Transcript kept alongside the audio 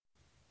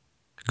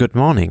Good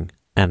morning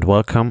and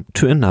welcome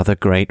to another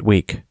great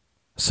week.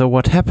 So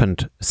what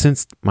happened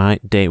since my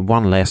day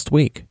 1 last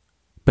week?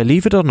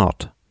 Believe it or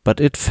not, but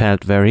it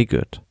felt very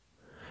good.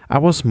 I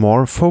was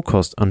more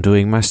focused on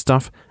doing my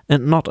stuff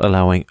and not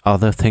allowing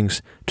other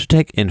things to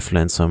take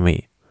influence on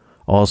me.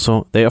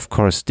 Also, they of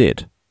course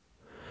did.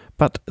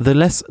 But the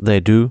less they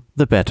do,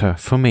 the better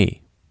for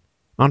me.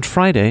 On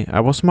Friday,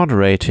 I was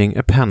moderating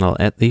a panel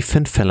at the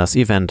FinFellas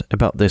event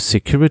about the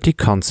security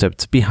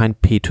concepts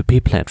behind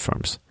P2P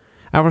platforms.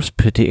 I was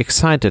pretty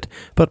excited,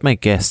 but my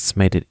guests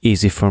made it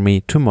easy for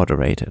me to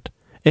moderate it.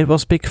 It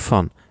was big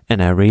fun,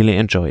 and I really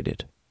enjoyed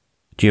it.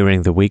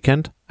 During the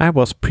weekend, I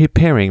was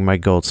preparing my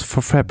goals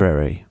for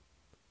February.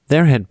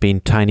 There had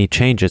been tiny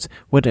changes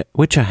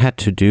which I had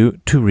to do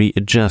to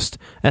readjust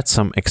at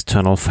some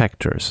external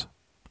factors.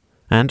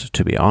 And,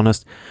 to be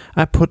honest,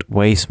 I put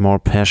way more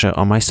pressure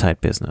on my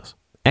side business.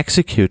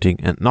 Executing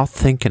and not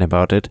thinking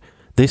about it,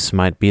 this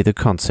might be the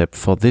concept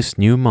for this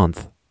new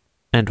month.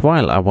 And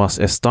while I was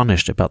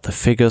astonished about the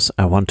figures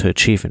I want to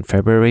achieve in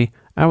February,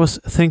 I was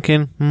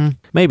thinking,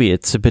 maybe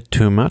it's a bit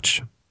too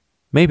much.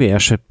 Maybe I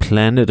should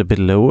plan it a bit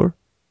lower.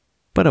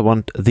 But I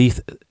want these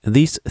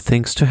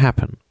things to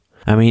happen.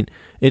 I mean,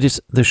 it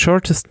is the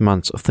shortest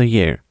month of the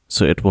year,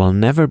 so it will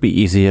never be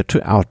easier to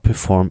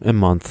outperform a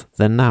month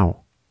than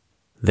now.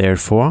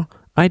 Therefore,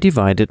 I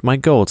divided my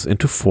goals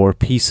into 4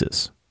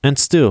 pieces, and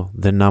still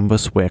the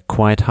numbers were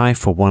quite high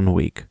for 1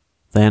 week.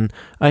 Then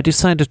I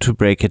decided to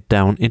break it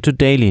down into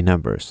daily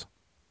numbers.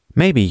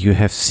 Maybe you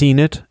have seen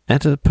it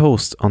at a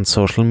post on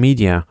social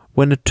media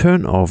when a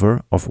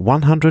turnover of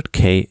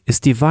 100k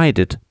is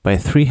divided by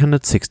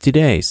 360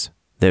 days.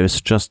 There is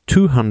just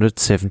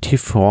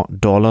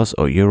 $274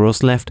 or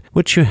euros left,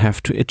 which you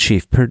have to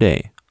achieve per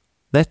day.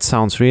 That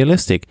sounds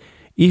realistic,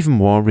 even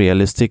more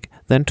realistic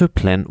than to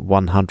plan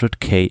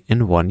 100k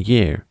in 1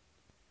 year.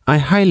 I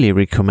highly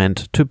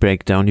recommend to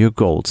break down your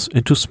goals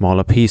into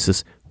smaller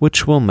pieces,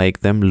 which will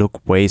make them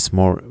look way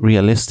more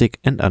realistic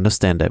and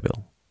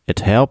understandable.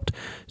 It helped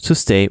to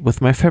stay with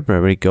my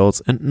February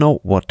goals and know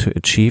what to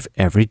achieve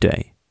every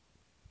day.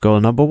 Goal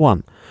number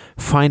 1.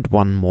 Find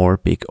one more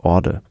big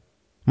order.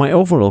 My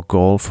overall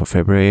goal for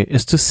February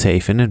is to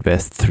save and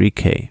invest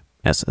 3k.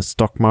 As the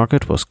stock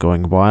market was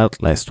going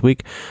wild last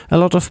week, a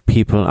lot of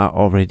people are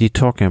already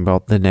talking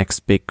about the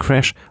next big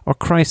crash or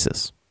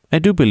crisis. I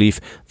do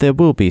believe there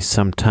will be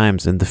some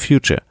times in the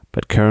future,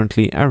 but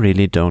currently I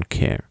really don't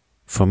care.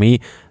 For me,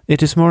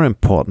 it is more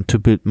important to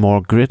build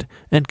more grit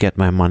and get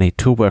my money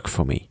to work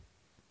for me.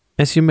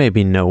 As you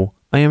maybe know,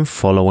 I am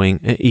following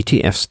an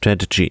ETF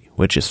strategy,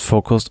 which is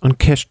focused on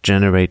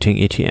cash-generating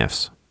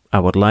ETFs. I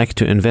would like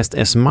to invest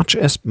as much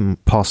as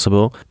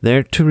possible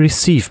there to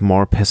receive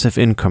more passive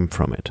income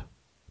from it.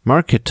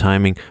 Market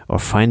timing or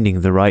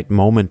finding the right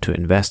moment to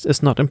invest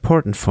is not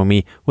important for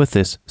me with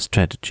this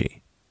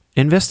strategy.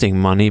 Investing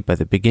money by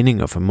the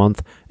beginning of a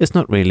month is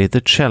not really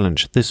the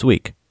challenge this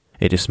week.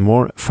 It is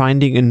more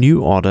finding a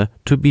new order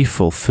to be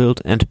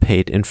fulfilled and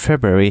paid in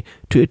February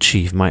to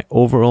achieve my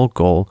overall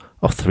goal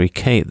of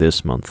 3k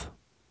this month.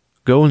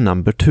 Goal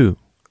number 2.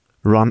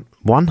 Run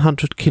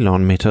 100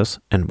 kilometers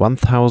and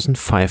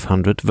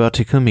 1,500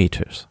 vertical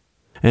meters.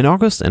 In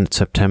August and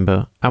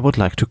September, I would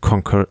like to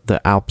conquer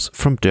the Alps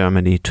from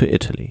Germany to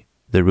Italy.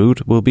 The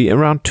route will be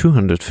around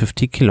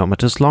 250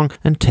 kilometers long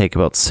and take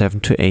about 7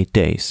 to 8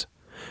 days.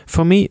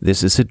 For me,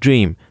 this is a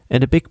dream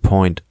and a big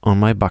point on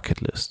my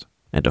bucket list.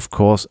 And of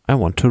course, I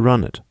want to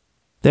run it.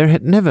 There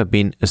had never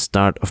been a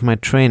start of my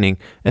training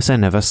as I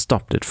never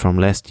stopped it from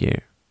last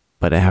year.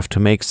 But I have to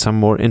make some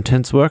more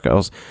intense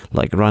workouts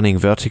like running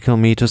vertical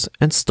meters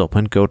and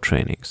stop-and-go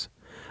trainings.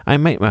 I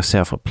made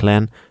myself a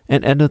plan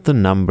and added the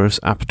numbers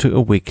up to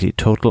a weekly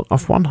total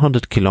of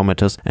 100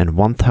 kilometers and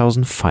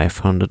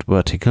 1,500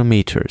 vertical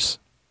meters.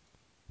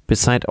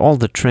 Beside all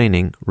the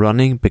training,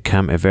 running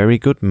became a very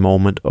good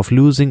moment of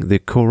losing the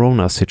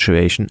corona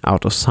situation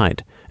out of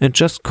sight and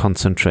just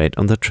concentrate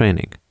on the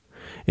training.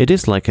 It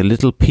is like a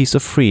little piece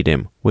of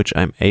freedom which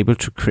I'm able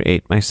to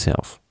create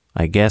myself.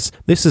 I guess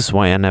this is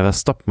why I never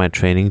stopped my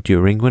training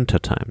during winter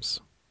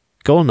times.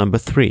 Goal number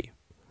 3.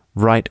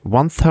 Write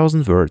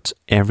 1,000 words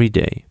every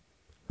day.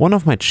 One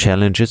of my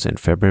challenges in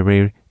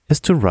February is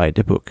to write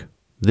a book.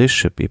 This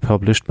should be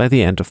published by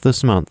the end of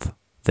this month.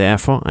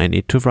 Therefore, I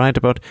need to write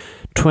about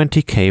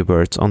 20k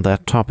words on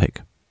that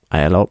topic. I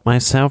allowed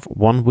myself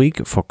 1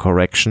 week for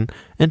correction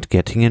and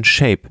getting in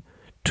shape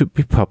to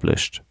be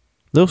published.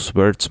 Those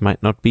words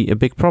might not be a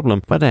big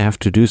problem, but I have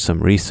to do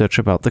some research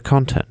about the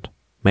content.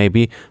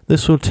 Maybe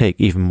this will take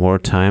even more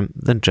time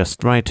than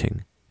just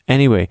writing.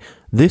 Anyway,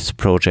 this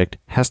project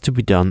has to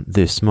be done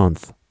this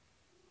month.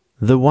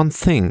 The one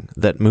thing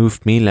that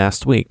moved me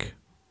last week.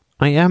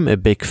 I am a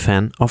big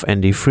fan of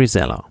Andy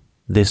Frisella.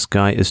 This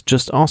guy is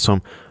just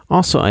awesome.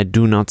 Also, I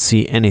do not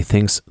see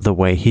anything the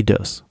way he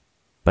does.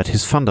 But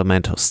his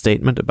fundamental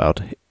statement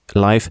about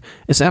life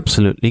is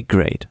absolutely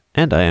great,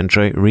 and I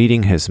enjoy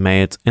reading his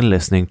mails and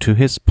listening to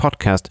his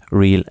podcast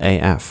Real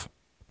AF.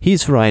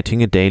 He's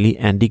writing a daily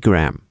Andy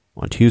Graham.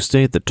 On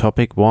Tuesday, the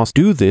topic was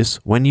 "Do this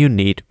when you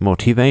need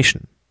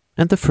motivation."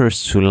 And the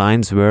first 2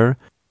 lines were,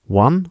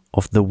 One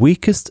of the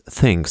weakest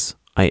things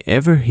I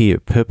ever hear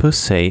people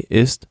say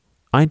is,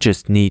 "I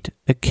just need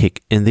a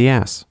kick in the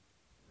ass."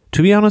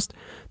 To be honest,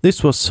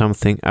 this was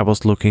something I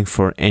was looking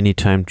for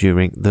anytime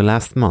during the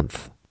last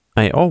month.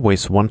 I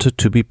always wanted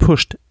to be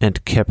pushed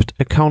and kept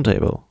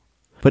accountable.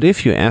 But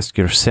if you ask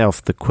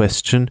yourself the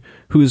question,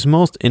 who is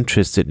most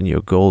interested in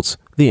your goals,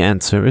 the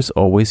answer is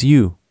always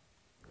you.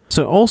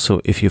 So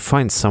also, if you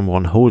find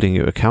someone holding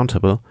you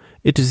accountable,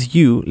 it is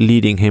you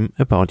leading him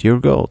about your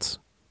goals.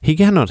 He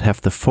cannot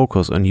have the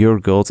focus on your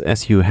goals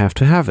as you have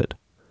to have it.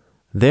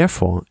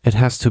 Therefore, it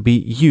has to be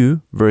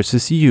you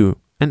versus you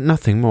and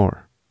nothing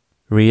more.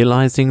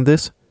 Realizing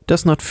this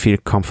does not feel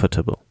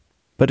comfortable,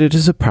 but it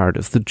is a part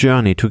of the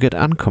journey to get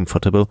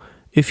uncomfortable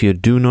if you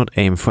do not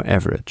aim for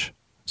average.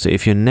 So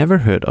if you never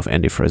heard of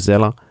Andy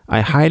Frisella,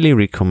 I highly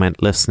recommend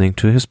listening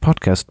to his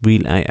podcast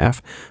Real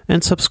AF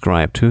and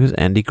subscribe to his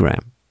Andy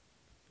Graham.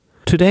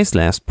 Today's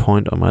last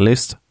point on my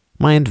list,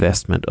 my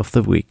investment of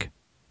the week.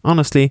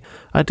 Honestly,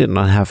 I did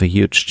not have a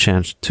huge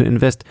chance to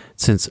invest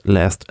since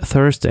last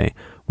Thursday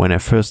when I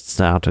first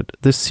started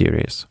this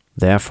series.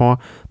 Therefore,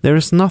 there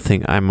is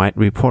nothing I might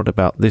report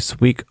about this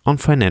week on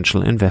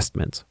financial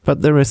investments.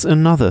 But there is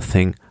another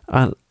thing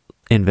I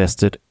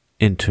invested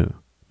into,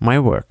 my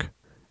work.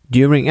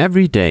 During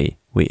every day,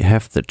 we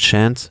have the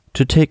chance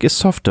to take a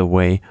softer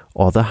way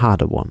or the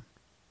harder one.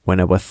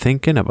 When I was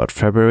thinking about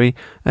February,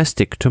 I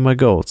stick to my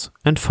goals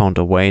and found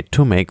a way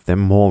to make them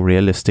more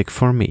realistic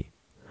for me.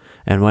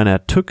 And when I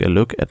took a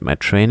look at my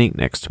training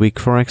next week,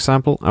 for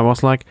example, I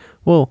was like,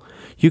 well,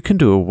 you can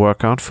do a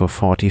workout for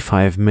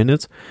 45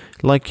 minutes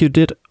like you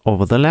did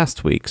over the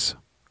last weeks.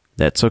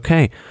 That's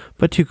okay,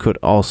 but you could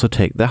also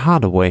take the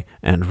harder way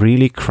and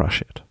really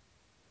crush it.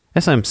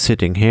 As I'm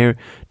sitting here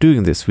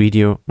doing this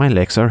video, my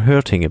legs are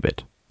hurting a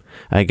bit.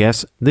 I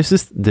guess this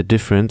is the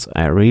difference.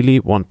 I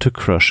really want to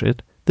crush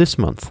it this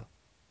month.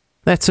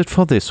 That's it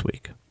for this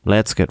week.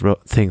 Let's get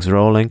things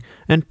rolling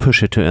and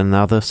push it to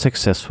another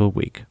successful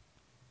week.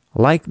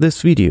 Like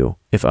this video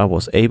if I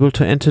was able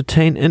to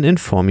entertain and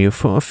inform you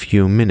for a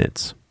few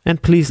minutes.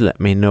 And please let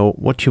me know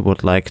what you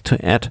would like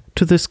to add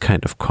to this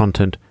kind of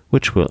content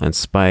which will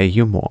inspire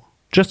you more.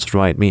 Just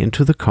write me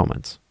into the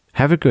comments.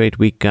 Have a great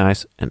week,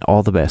 guys, and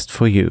all the best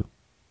for you.